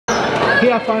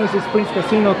Here at Fantasy Springs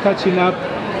Casino, catching up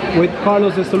with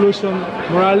Carlos the Solution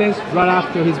Morales right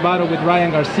after his battle with Ryan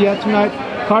Garcia tonight.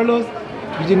 Carlos,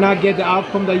 you did not get the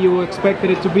outcome that you expected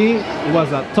it to be. It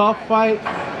was a tough fight,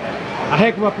 a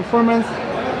heck of a performance.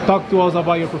 Talk to us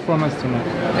about your performance tonight.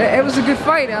 It was a good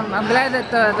fight. I'm glad that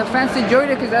the fans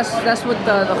enjoyed it, because that's what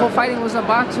the whole fighting was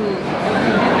about, to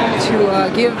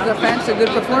give the fans a good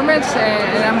performance,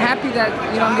 and I'm happy that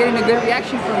I'm getting a good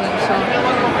reaction from them. So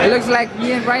it looks like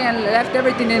me and Ryan left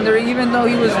everything in there, even though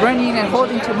he was running and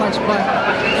holding too much, but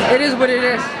it is what it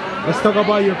is. Let's talk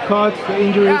about your cuts, the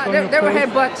injuries. There were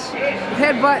headbutts.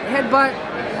 Headbutt.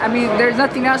 I mean, there's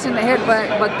nothing else in the head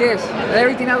but this.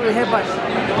 Everything else was headbutts.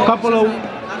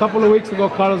 A couple of weeks ago,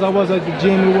 Carlos, I was at the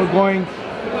gym. We were going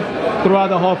throughout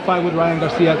the whole fight with Ryan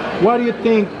Garcia. What do you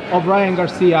think of Ryan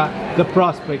Garcia, the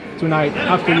prospect, tonight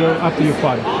after you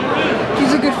fought him?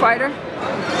 He's a good fighter.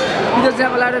 He doesn't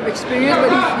have a lot of experience, but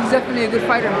he's definitely a good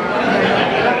fighter.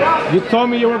 You told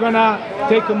me you were gonna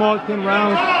take him all 10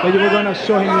 rounds, that you were gonna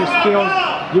show him your skills.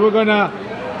 You were gonna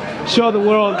show the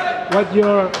world what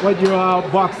your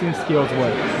boxing skills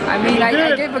were. I mean,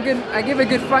 I gave a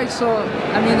good fight, so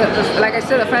I mean, like I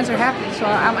said, the fans are happy, so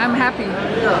I'm happy.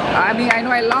 I mean, I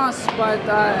know I lost, but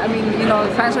I mean,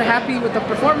 the fans are happy with the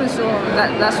performance, so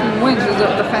that's who wins, is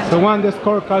the fans. So one, the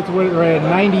scorecards were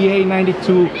 98,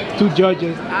 92, two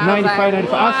judges, 95,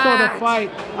 95. I saw the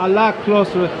fight a lot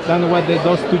closer than what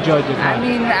those two judges had. I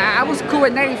mean, I was cool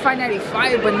with 95,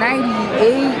 95, but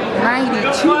 98,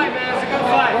 92.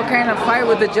 What kind of fight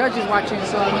with the judges watching?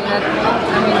 So I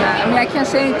mean, I can't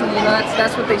say anything.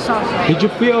 That's what they saw. So. Did you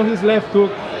feel his left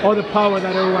hook, all the power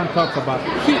that everyone talks about?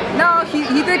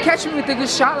 He did catch me with a good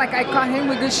shot. Like, I caught him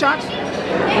with good shots.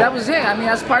 That was it. I mean,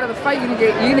 that's part of the fight. You're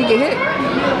gonna get hit.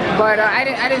 But I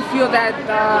didn't feel that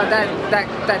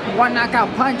one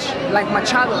knockout punch like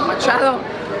Machado.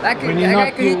 That could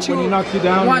hit you,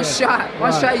 down, one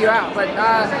shot you're out. But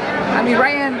I mean,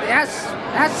 Ryan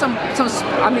has some.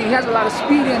 I mean, he has a lot of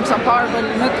speed and some power, but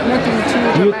nothing too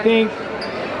dramatic.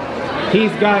 Do you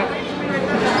think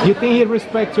you think he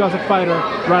respects you as a fighter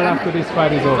right after this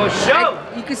fight is over?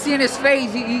 You can see in his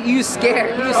face, he was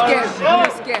scared. He was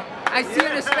scared. I see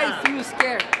in his face, he was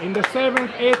scared. In the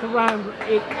 7th, 8th round,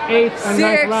 8th and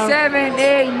 9th round. 6, 7,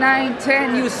 8, 9,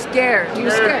 10, he was scared. He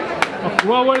was scared.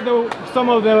 What were some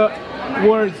of the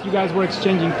words you guys were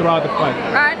exchanging throughout the fight?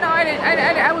 No,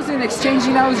 I wasn't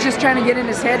exchanging. I was just trying to get in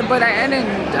his head, but I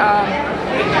didn't.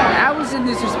 I wasn't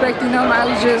disrespecting him. I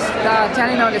was just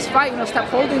telling him this fight, stop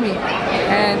holding me,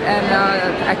 and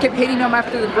I kept hitting him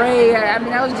after the break. I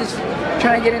mean, I was just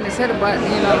trying to get in his head, but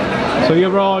So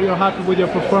overall, you're happy with your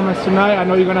performance tonight. I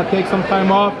know you're gonna take some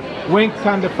time off. When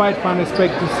can the fight fan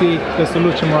expect to see the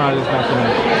Solution Morales back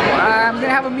tonight? I'm going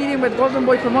to have a meeting with Golden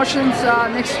Boy Promotions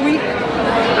next week.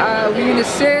 We're going to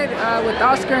sit with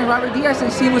Oscar and Robert Diaz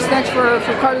and see what's next for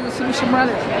Carlos the Solution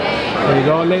Morales. There you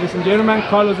go, ladies and gentlemen.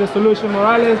 Carlos the Solution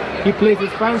Morales. He plays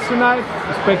his fans tonight.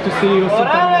 Expect to see you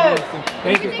sometime in the racing.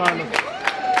 Thank you, Carlos.